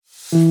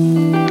Welcome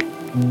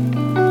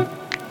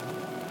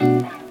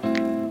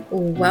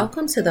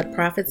to the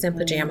Profits in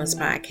Pajamas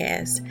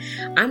podcast.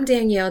 I'm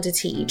Danielle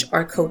DeTeach,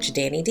 or Coach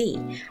Danny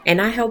D,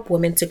 and I help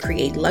women to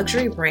create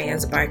luxury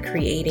brands by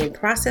creating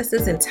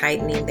processes and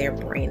tightening their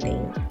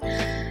branding.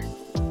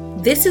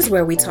 This is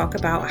where we talk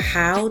about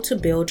how to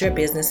build your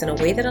business in a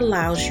way that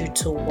allows you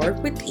to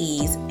work with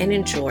ease and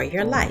enjoy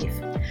your life.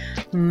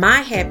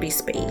 My happy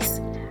space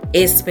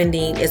is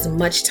spending as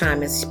much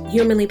time as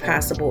humanly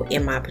possible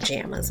in my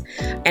pajamas,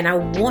 and I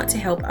want to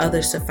help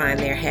others to find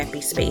their happy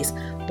space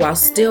while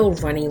still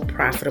running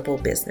profitable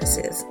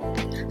businesses.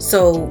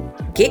 So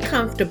get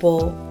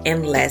comfortable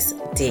and let's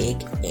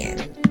dig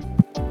in.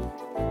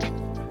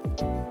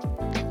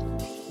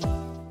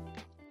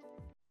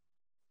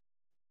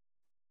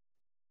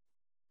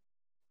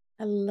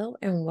 Hello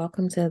and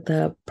welcome to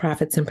the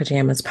Profits in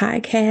Pajamas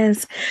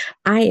podcast.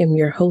 I am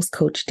your host,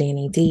 Coach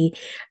Danny D,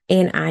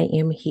 and I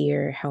am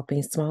here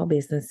helping small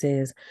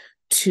businesses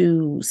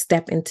to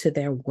step into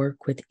their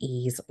work with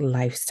ease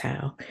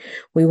lifestyle.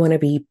 We want to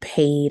be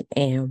paid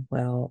and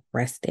well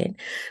rested.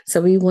 So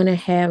we want to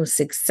have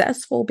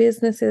successful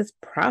businesses,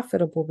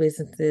 profitable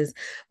businesses,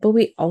 but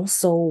we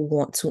also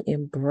want to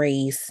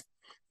embrace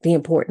the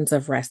importance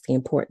of rest, the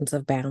importance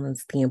of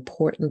balance, the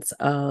importance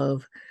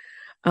of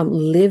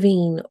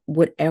living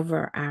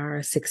whatever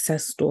our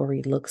success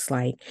story looks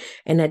like.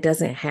 And that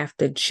doesn't have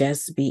to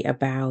just be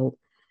about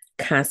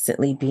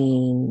constantly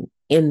being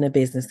in the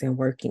business and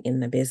working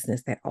in the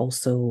business. That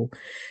also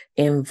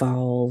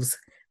involves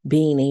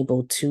being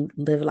able to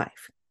live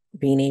life,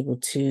 being able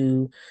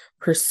to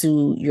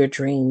pursue your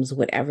dreams,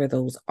 whatever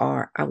those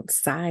are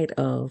outside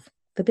of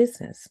the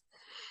business.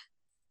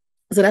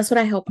 So that's what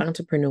I help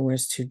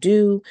entrepreneurs to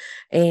do.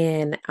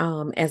 And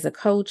as a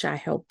coach, I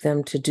help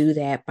them to do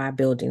that by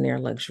building their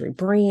luxury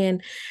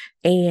brand.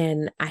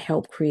 And I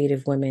help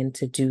creative women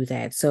to do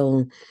that.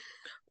 So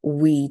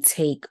we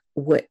take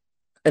what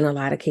in a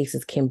lot of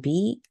cases can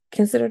be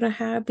considered a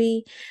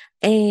hobby,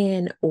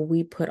 and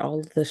we put all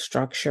of the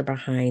structure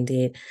behind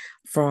it,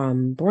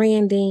 from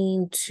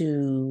branding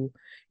to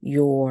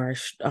your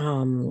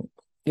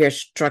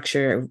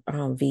structure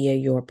via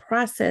your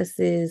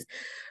processes,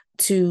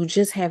 to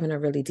just having a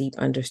really deep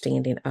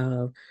understanding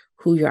of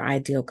who your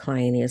ideal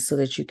client is so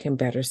that you can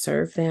better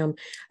serve them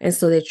and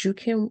so that you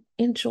can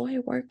enjoy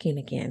working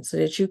again, so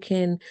that you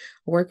can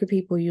work with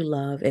people you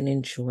love and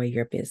enjoy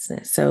your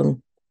business. So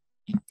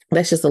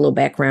that's just a little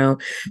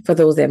background for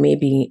those that may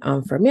be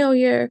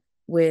unfamiliar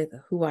with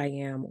who I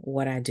am,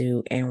 what I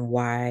do, and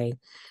why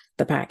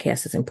the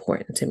podcast is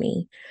important to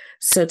me.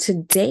 So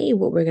today,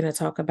 what we're going to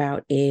talk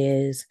about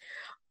is,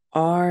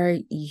 are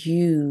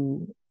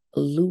you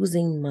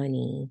losing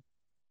money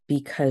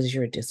because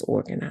you're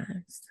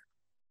disorganized?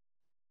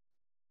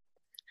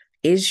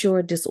 Is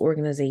your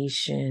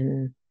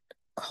disorganization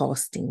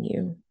costing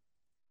you?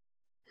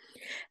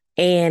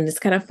 And it's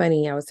kind of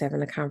funny. I was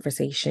having a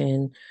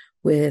conversation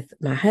with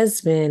my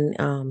husband.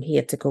 He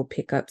had to go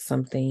pick up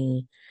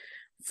something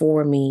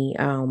for me.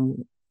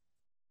 And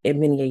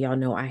many of y'all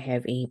know I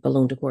have a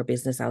balloon decor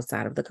business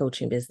outside of the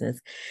coaching business.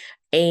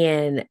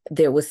 And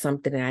there was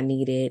something that I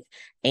needed,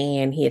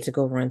 and he had to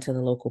go run to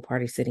the local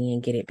Party City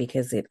and get it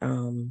because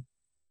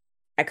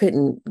I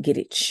couldn't get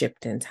it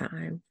shipped in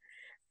time.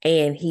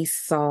 And he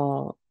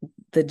saw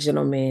the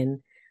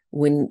gentleman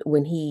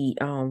when he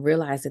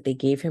realized that they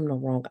gave him the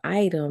wrong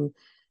item.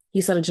 He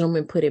saw the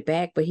gentleman put it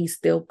back, but he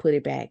still put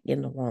it back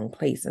in the wrong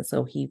place. And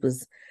so he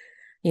was,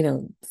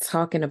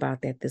 talking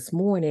about that this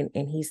morning.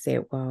 And he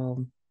said,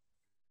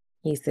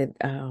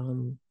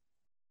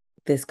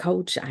 this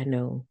coach I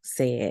know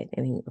said,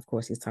 and of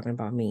course he's talking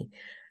about me,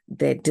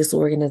 that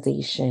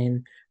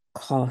disorganization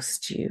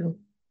costs you.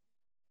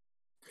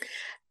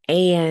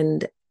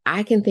 And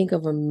I can think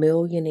of a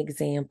million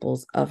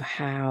examples of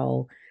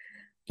how,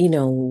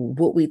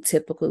 what we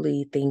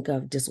typically think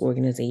of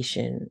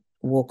disorganization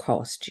will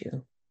cost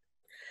you.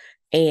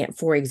 And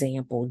for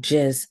example,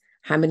 just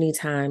how many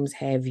times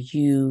have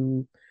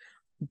you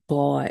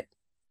bought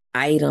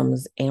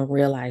items and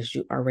realized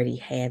you already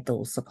had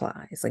those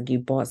supplies? Like, you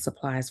bought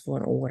supplies for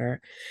an order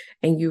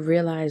and you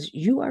realized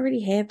you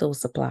already had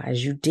those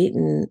supplies.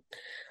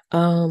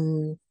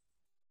 Um,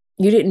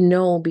 you didn't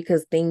know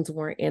because things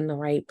weren't in the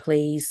right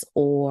place,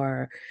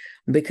 or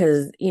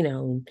because,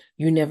 you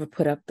never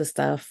put up the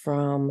stuff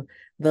from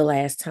the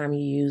last time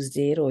you used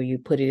it, or you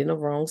put it in the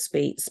wrong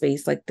space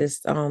like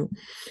this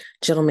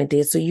gentleman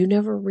did. So you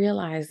never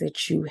realized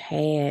that you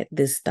had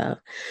this stuff.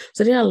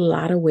 So there are a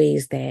lot of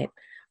ways that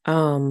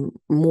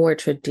more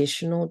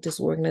traditional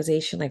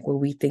disorganization, like where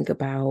we think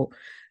about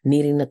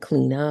needing to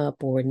clean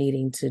up or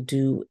needing to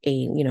do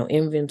a,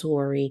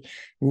 inventory,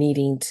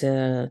 needing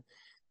to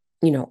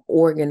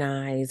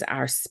organize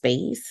our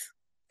space.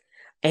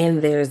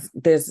 And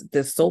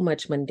there's so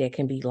much money that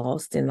can be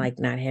lost in like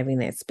not having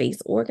that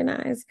space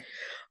organized.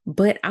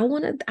 But I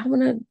want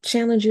to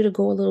challenge you to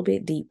go a little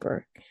bit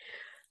deeper.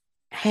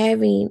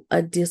 Having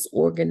a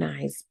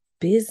disorganized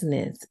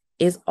business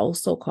is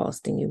also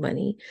costing you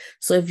money.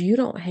 So if you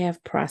don't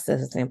have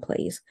processes in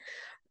place,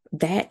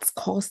 that's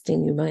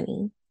costing you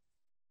money.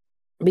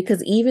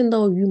 Because even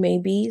though you may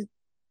be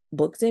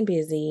booked and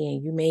busy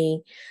and you may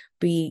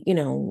be,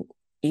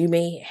 you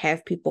may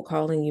have people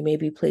calling, you may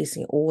be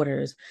placing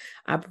orders,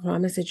 I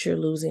promise that you're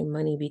losing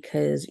money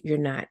because you're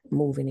not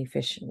moving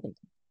efficiently.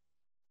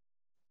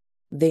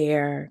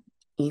 There are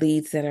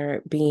leads that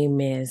are being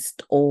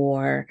missed,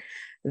 or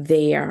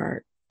there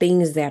are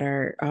things that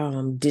are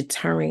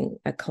deterring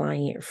a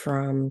client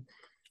from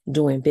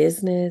doing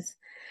business.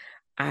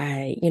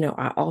 I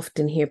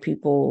often hear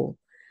people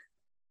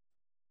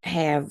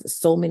have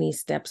so many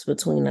steps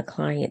between a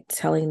client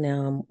telling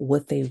them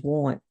what they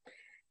want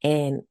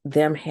and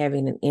them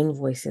having an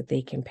invoice that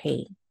they can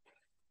pay.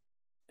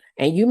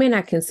 And you may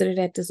not consider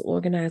that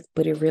disorganized,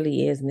 but it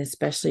really is. And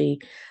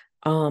especially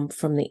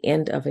from the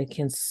end of a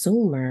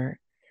consumer,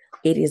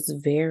 it is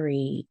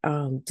very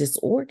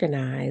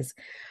disorganized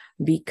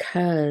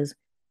because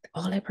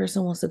all that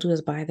person wants to do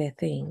is buy that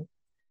thing.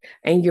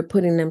 And you're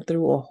putting them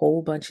through a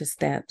whole bunch of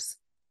steps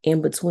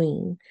in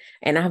between.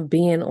 And I've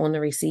been on the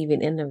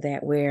receiving end of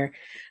that where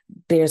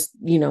there's,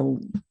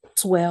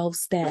 12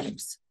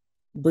 steps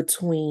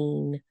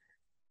between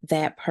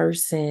that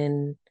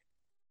person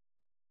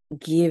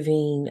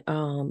giving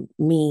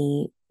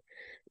me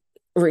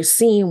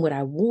seeing what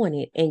I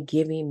wanted and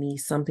giving me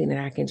something that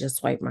I can just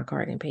swipe my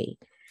card and pay.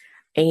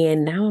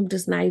 And now I'm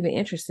just not even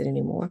interested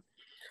anymore.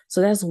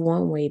 So that's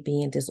one way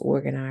being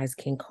disorganized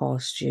can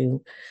cost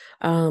you.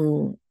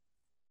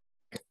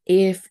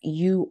 If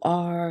you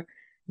are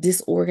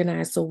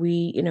disorganized, so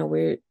we've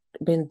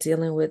been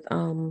dealing with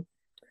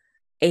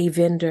a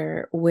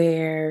vendor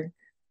where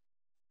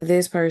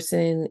this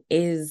person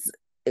is,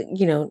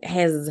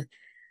 has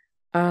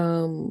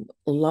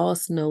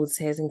lost notes,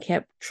 hasn't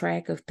kept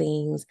track of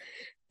things,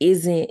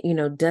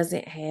 isn't,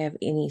 doesn't have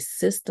any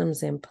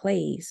systems in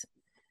place.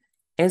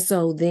 And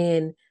so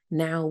then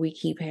now we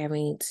keep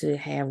having to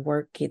have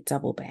work get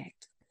double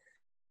backed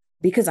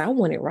because I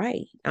want it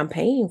right. I'm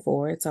paying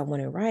for it, so I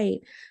want it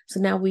right. So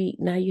now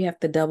you have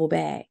to double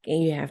back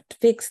and you have to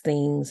fix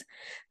things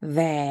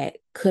that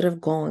could have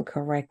gone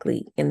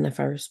correctly in the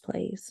first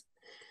place.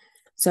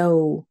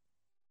 So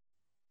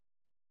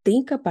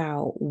think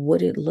about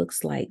what it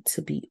looks like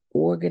to be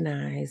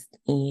organized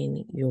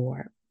in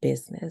your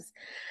business.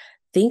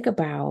 Think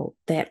about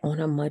that on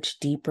a much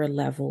deeper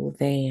level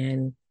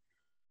than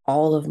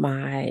all of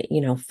my,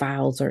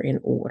 files are in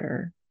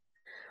order.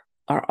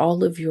 Are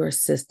all of your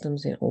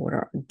systems in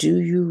order? Do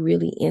you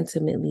really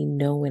intimately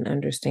know and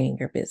understand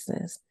your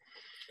business?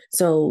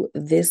 So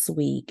this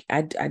week,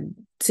 I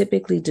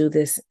typically do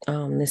this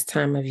this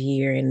time of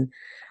year,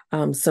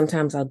 and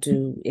sometimes I'll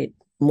do it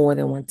more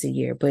than once a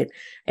year, but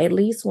at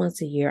least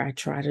once a year, I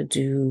try to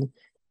do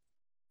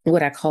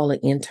what I call an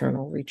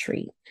internal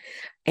retreat.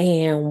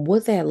 And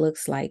what that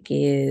looks like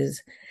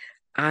is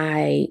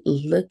I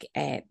look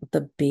at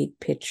the big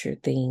picture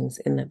things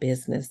in the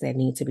business that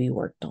need to be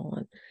worked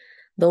on.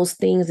 Those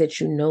things that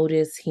you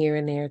notice here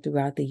and there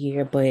throughout the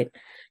year, but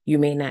you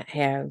may not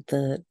have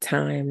the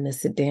time to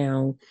sit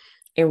down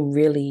and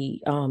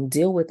really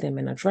deal with them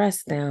and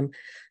address them.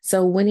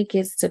 So when it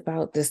gets to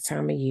about this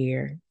time of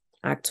year,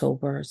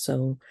 October,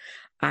 so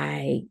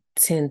I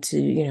tend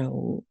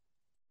to,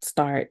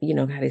 start,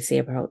 how they say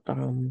about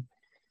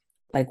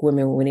like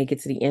women when they get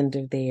to the end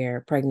of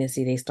their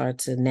pregnancy, they start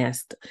to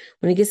nest.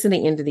 When it gets to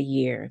the end of the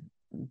year,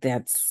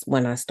 that's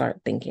when I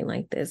start thinking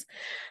like this.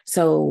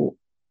 So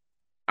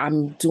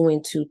I'm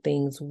doing two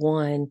things.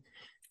 One,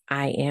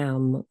 I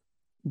am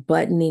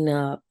buttoning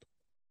up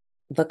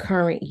the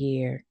current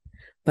year,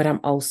 but I'm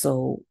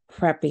also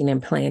prepping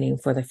and planning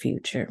for the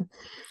future.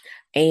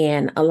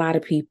 And a lot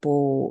of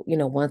people,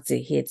 once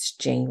it hits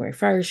January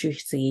 1st, you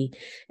see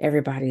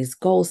everybody's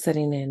goal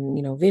setting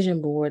and,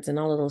 vision boards and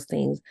all of those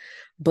things.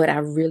 But I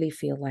really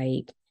feel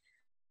like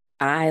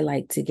I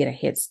like to get a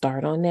head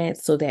start on that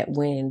so that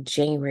when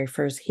January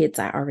 1st hits,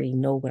 I already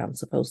know what I'm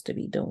supposed to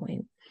be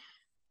doing.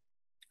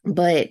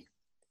 But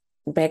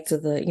back to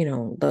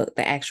the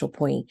actual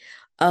point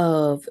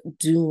of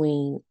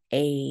doing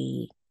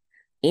a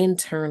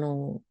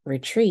internal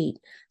retreat.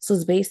 So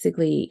it's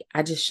basically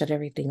I just shut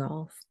everything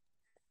off.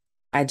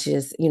 I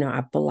just,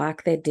 I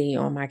block that day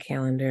on my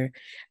calendar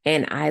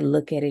and I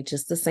look at it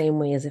just the same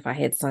way as if I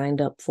had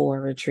signed up for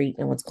a retreat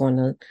and was going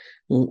to,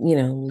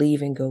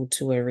 leave and go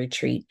to a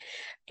retreat.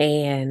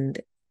 And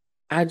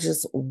I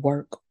just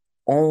work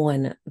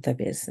on the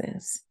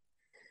business.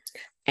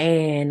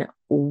 And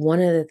one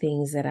of the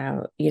things that I,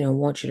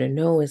 want you to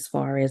know as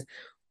far as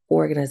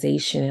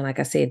organization, and like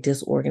I said,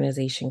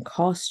 disorganization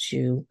costs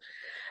you,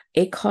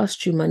 it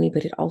costs you money,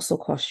 but it also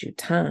costs you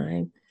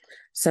time.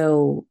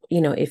 So,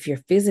 if you're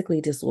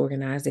physically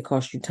disorganized, it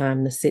costs you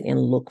time to sit and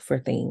look for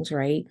things,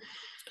 right?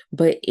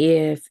 But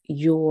if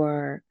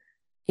your,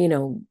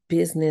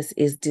 business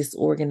is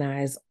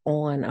disorganized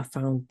on a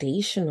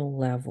foundational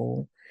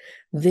level,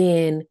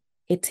 then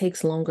it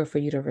takes longer for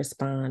you to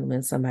respond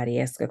when somebody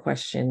asks a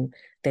question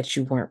that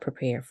you weren't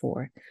prepared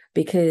for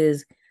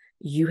because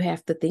you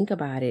have to think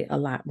about it a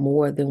lot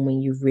more than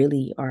when you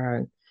really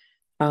are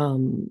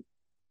um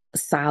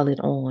solid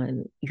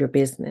on your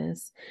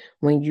business,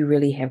 when you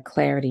really have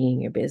clarity in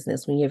your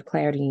business. When you have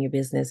clarity in your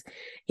business,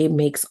 it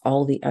makes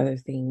all the other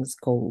things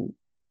go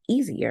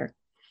easier.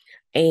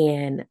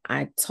 And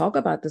I talk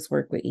about this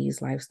work with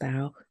ease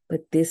lifestyle,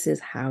 but this is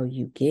how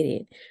you get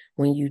it.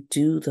 When you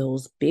do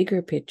those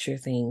bigger picture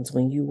things,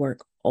 when you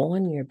work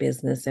on your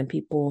business, and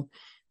people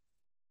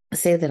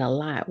say that a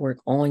lot, work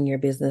on your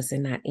business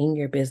and not in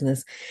your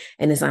business.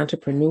 And as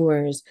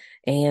entrepreneurs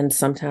and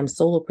sometimes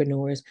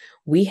solopreneurs,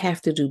 we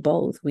have to do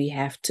both. We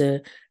have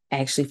to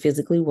actually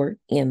physically work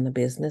in the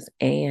business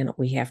and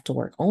we have to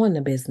work on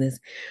the business.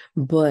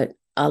 But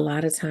a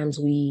lot of times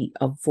we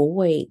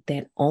avoid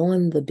that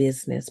on the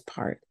business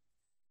part.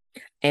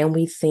 And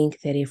we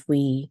think that if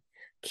we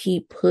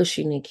keep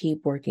pushing and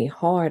keep working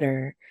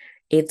harder,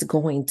 it's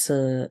going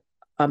to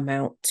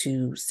amount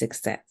to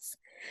success.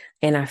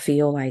 And I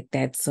feel like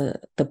that's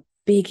the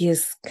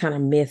biggest kind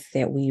of myth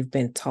that we've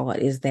been taught,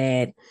 is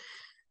that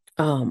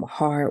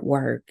hard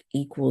work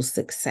equals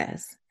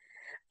success.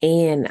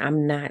 And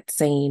I'm not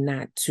saying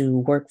not to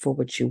work for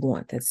what you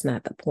want. That's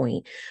not the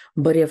point.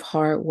 But if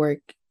hard work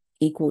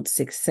equaled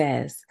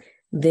success,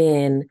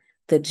 then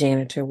the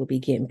janitor would be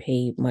getting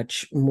paid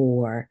much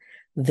more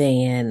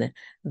than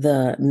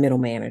the middle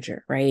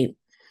manager, right?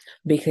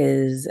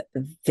 Because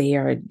they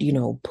are,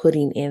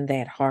 putting in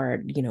that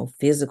hard,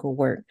 physical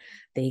work.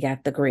 They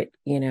got the grit,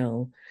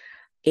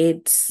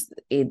 it's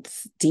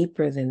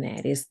deeper than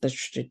that. It's the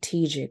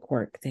strategic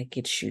work that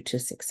gets you to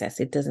success.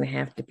 It doesn't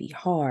have to be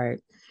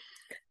hard,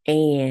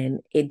 and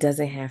it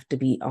doesn't have to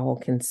be all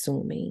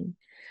consuming.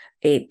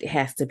 It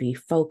has to be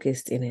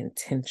focused and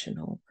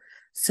intentional.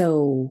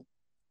 So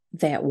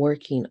that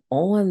working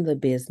on the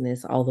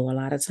business, although a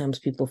lot of times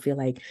people feel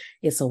like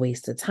it's a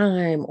waste of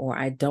time, or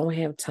I don't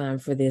have time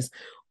for this,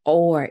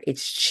 or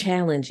it's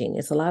challenging.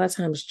 It's a lot of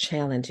times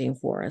challenging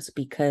for us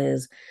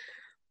because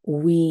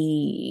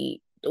we're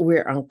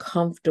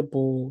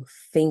uncomfortable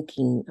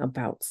thinking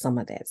about some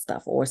of that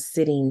stuff, or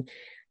sitting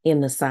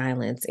in the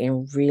silence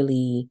and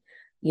really,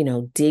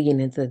 digging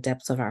into the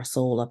depths of our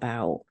soul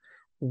about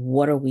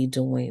what are we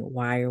doing?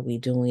 Why are we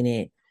doing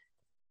it?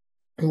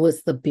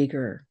 What's the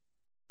bigger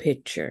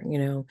picture?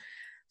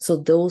 So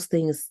those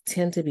things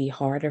tend to be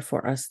harder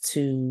for us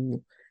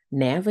to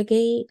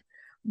navigate,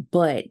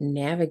 but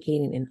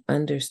navigating and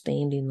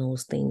understanding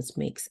those things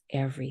makes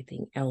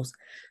everything else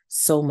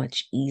so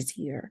much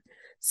easier.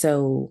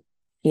 So,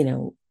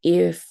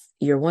 if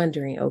you're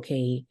wondering,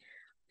 okay,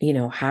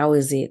 how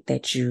is it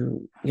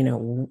that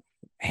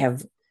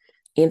have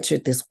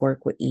entered this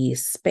work with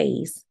ease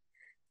space?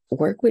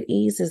 Work with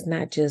ease is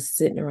not just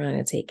sitting around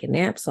and taking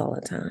naps all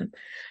the time.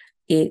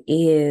 It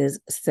is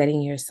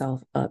setting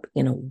yourself up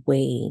in a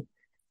way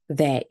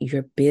that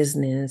your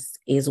business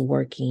is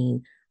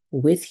working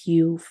with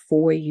you,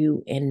 for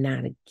you, and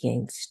not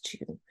against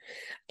you.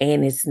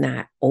 And it's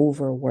not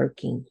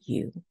overworking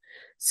you.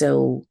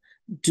 So,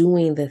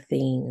 doing the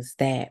things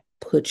that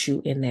put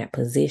you in that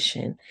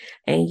position.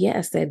 And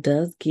yes, that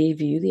does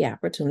give you the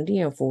opportunity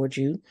and afford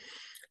you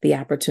the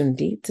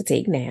opportunity to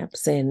take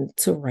naps and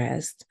to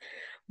rest.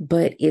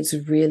 But it's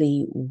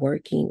really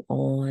working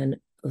on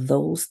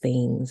those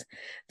things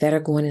that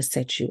are going to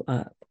set you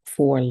up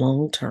for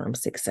long-term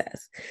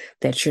success,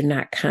 that you're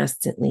not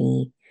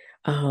constantly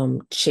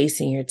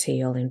chasing your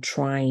tail and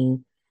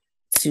trying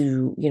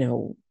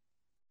to,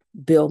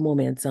 build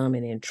momentum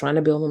and then trying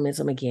to build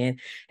momentum again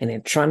and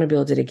then trying to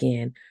build it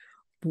again.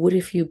 What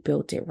if you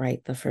built it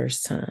right the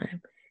first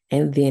time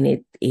and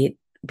then it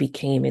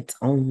became its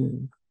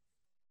own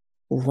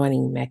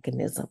running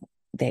mechanism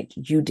that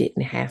you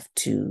didn't have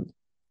to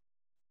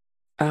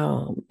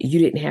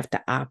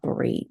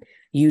operate,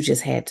 you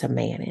just had to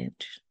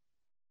manage.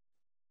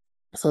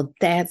 So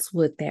that's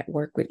what that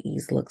work with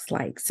ease looks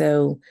like.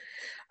 So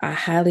I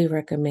highly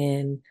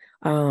recommend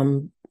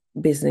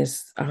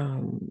business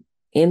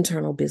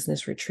internal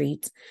business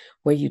retreats,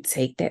 where you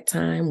take that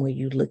time, where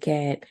you look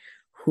at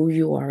who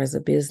you are as a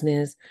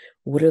business,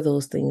 what are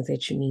those things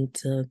that you need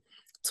to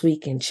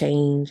tweak and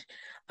change.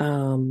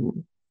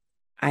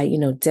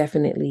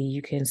 Definitely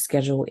you can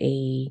schedule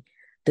a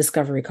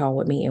discovery call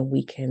with me and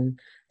we can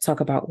talk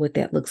about what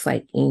that looks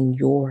like in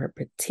your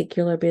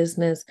particular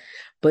business.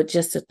 But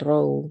just to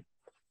throw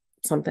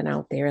something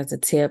out there as a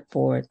tip,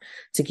 or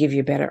to give you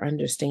a better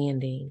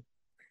understanding,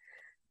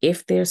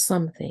 if there's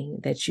something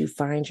that you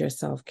find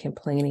yourself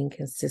complaining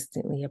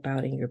consistently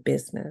about in your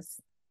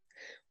business,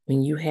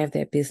 when you have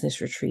that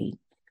business retreat,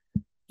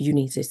 you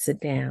need to sit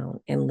down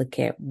and look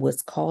at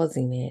what's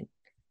causing it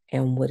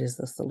and what is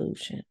the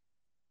solution.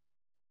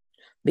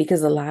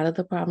 Because a lot of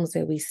the problems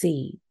that we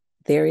see,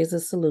 there is a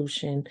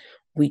solution.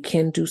 We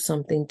can do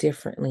something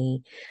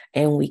differently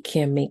and we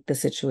can make the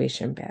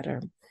situation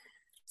better.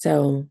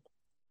 So,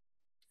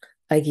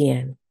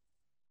 again,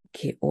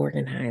 get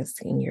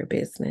organized in your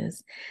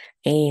business.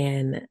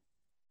 And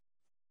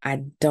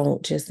I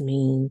don't just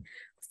mean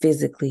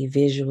physically,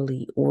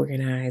 visually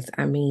organized.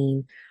 I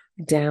mean,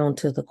 down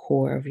to the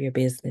core of your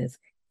business,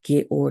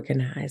 get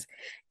organized.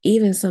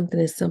 Even something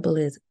as simple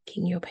as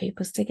getting your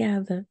papers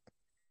together.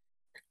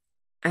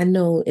 I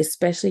know,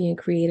 especially in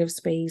creative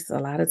space, a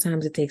lot of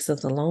times it takes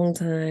us a long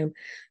time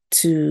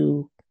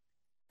to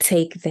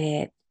take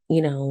that,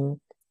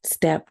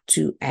 step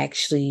to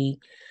actually,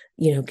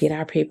 get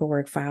our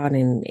paperwork filed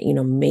and,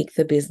 make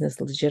the business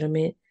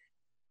legitimate.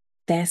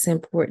 That's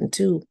important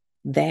too.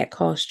 That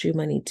costs you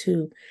money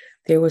too.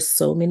 There were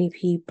so many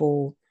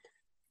people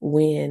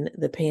when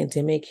the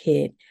pandemic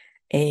hit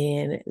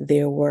and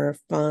there were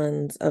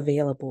funds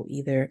available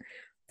either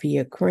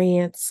via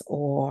grants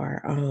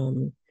or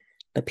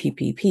the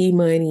PPP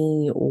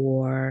money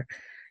or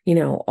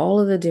all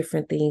of the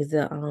different things,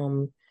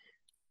 the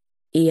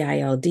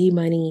EILD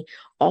money,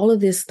 all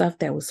of this stuff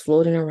that was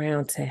floating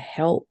around to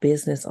help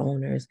business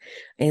owners.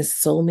 And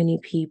so many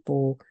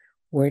people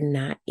were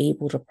not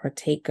able to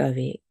partake of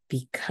it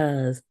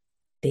because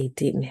they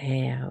didn't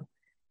have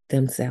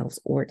themselves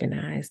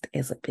organized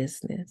as a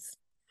business.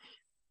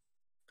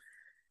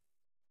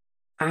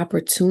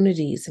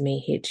 Opportunities may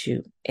hit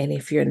you, and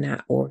if you're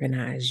not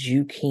organized,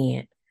 you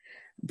can't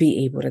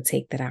be able to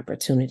take that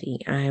opportunity.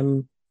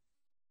 I'm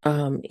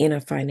in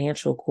a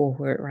financial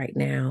cohort right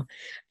now,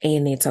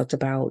 and they talked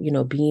about,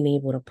 being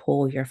able to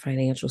pull your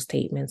financial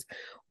statements.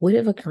 What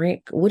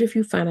if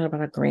you find out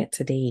about a grant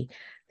today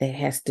that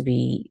has to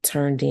be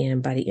turned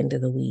in by the end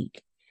of the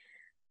week?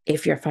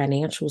 If your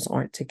financials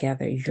aren't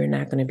together, you're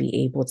not going to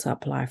be able to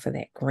apply for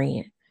that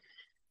grant.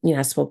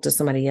 I spoke to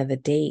somebody the other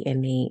day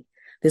and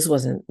this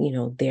wasn't,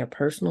 their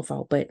personal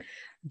fault, but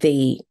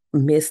they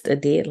missed a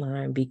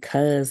deadline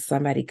because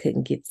somebody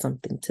couldn't get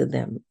something to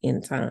them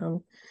in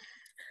time.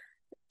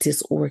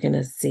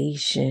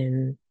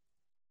 Disorganization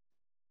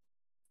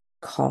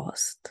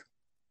cost.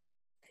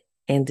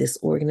 And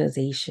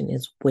disorganization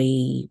is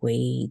way,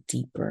 way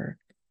deeper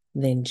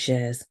than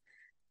just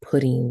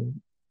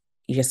putting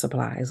your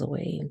supplies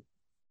away,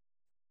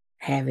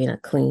 having a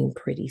clean,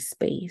 pretty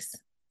space.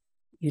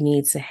 You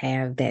need to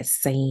have that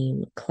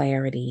same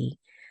clarity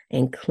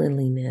and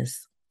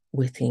cleanliness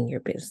within your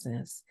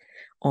business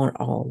on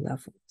all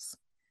levels.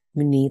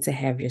 You need to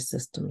have your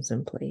systems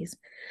in place.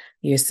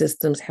 Your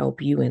systems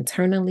help you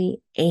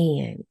internally,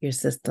 and your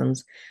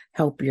systems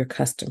help your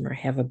customer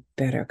have a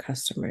better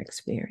customer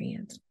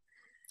experience.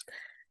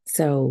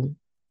 So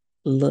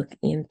look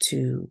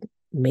into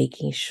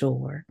making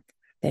sure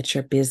that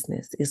your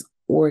business is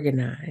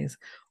organized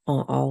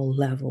on all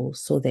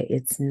levels so that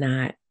it's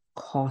not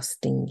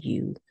costing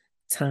you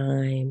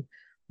time,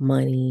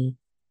 money,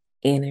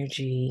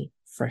 energy,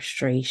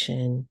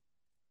 frustration.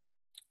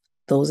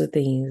 Those are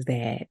things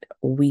that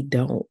we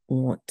don't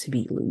want to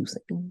be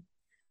losing.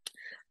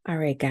 All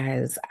right,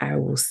 guys, I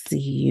will see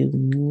you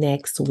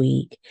next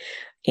week.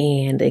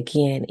 And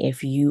again,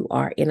 if you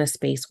are in a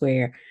space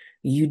where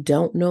you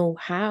don't know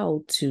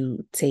how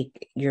to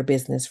take your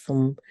business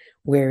from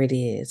where it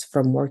is,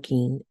 from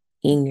working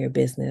in your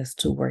business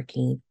to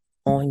working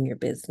on your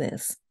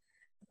business,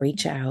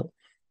 reach out.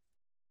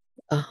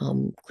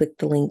 Click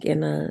the link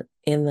in the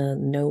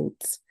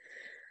notes,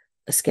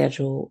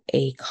 schedule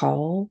a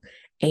call,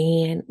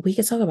 and we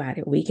can talk about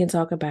it. We can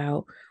talk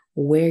about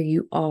where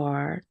you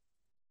are,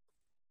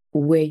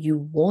 where you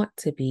want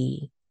to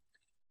be,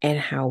 and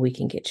how we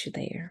can get you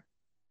there.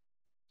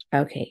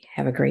 Okay,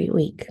 have a great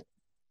week.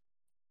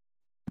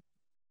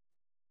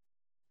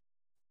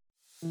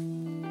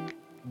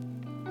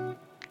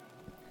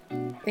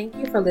 Thank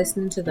you for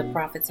listening to the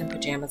Profits in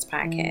Pajamas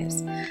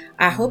podcast.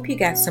 I hope you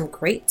got some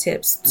great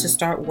tips to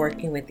start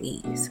working with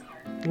ease.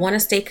 Want to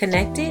stay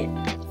connected?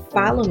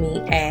 Follow me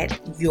at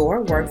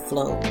Your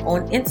Workflow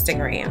on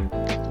Instagram.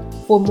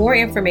 For more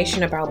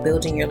information about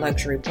building your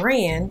luxury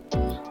brand,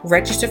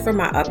 register for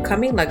my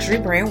upcoming luxury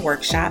brand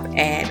workshop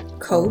at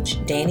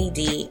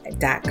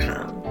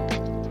CoachDannyD.com.